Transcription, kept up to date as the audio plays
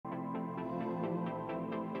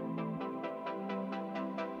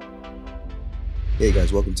Hey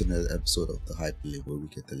guys, welcome to another episode of the Hyperlane, where we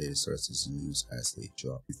get the latest sources and news as they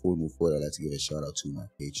drop. Before we move forward, I'd like to give a shout out to my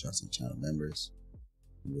patrons and channel members.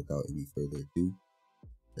 And without any further ado,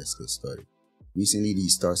 let's get started. Recently, the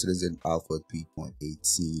Star Citizen Alpha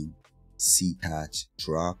 3.18 C patch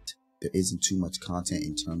dropped. There isn't too much content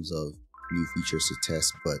in terms of new features to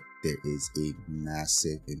test, but there is a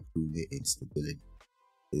massive improvement in stability.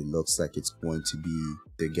 It looks like it's going to be,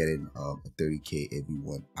 they're getting a 30k every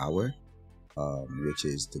 1 hour. Which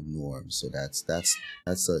is the norm. So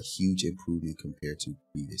that's a huge improvement compared to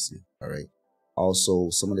previously. All right.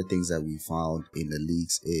 Also, some of the things that we found in the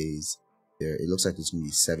leaks is there. It looks like there's going to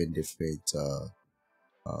be 7 different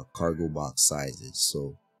cargo box sizes.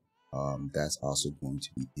 So that's also going to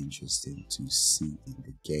be interesting to see in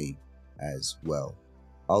the game as well.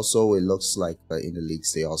 Also, it looks like in the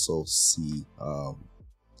leaks they also see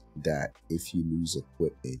that if you lose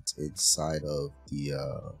equipment inside of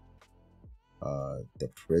the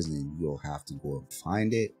prison, you'll have to go and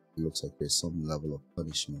find it. It looks like there's some level of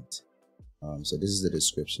punishment. So this is the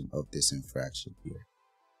description of this infraction here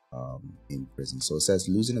in prison. So it says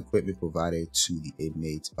losing equipment provided to the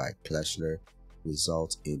inmates by Kleshler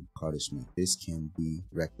results in punishment. This can be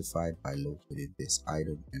rectified by locating this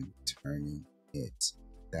item and returning it.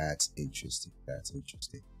 That's interesting. That's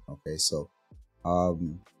interesting. Okay, so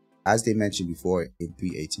as they mentioned before, in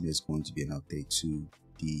 3.18 there's going to be an update to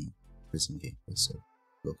the prison gameplay, so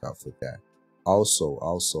look out for that. Also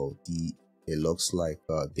it looks like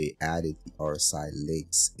they added the RSI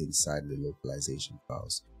LYNX inside the localization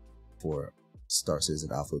files for Star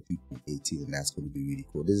Citizen Alpha 3.18, and that's going to be really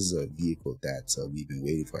cool. This is a vehicle that we've been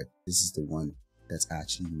waiting for. This is the one that's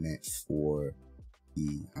actually meant for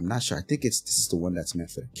the, I'm not sure, I think this is the one that's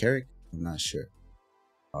meant for the Carrack. I'm not sure,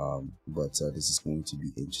 but this is going to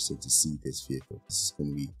be interesting to see this vehicle. This is going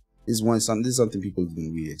to be This is something people have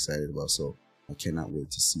been really excited about, so I cannot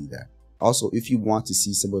wait to see that. Also, if you want to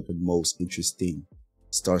see some of the most interesting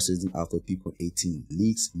Star Citizen Alpha 3.18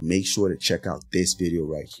 leaks, make sure to check out this video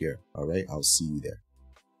right here. All right, I'll see you there.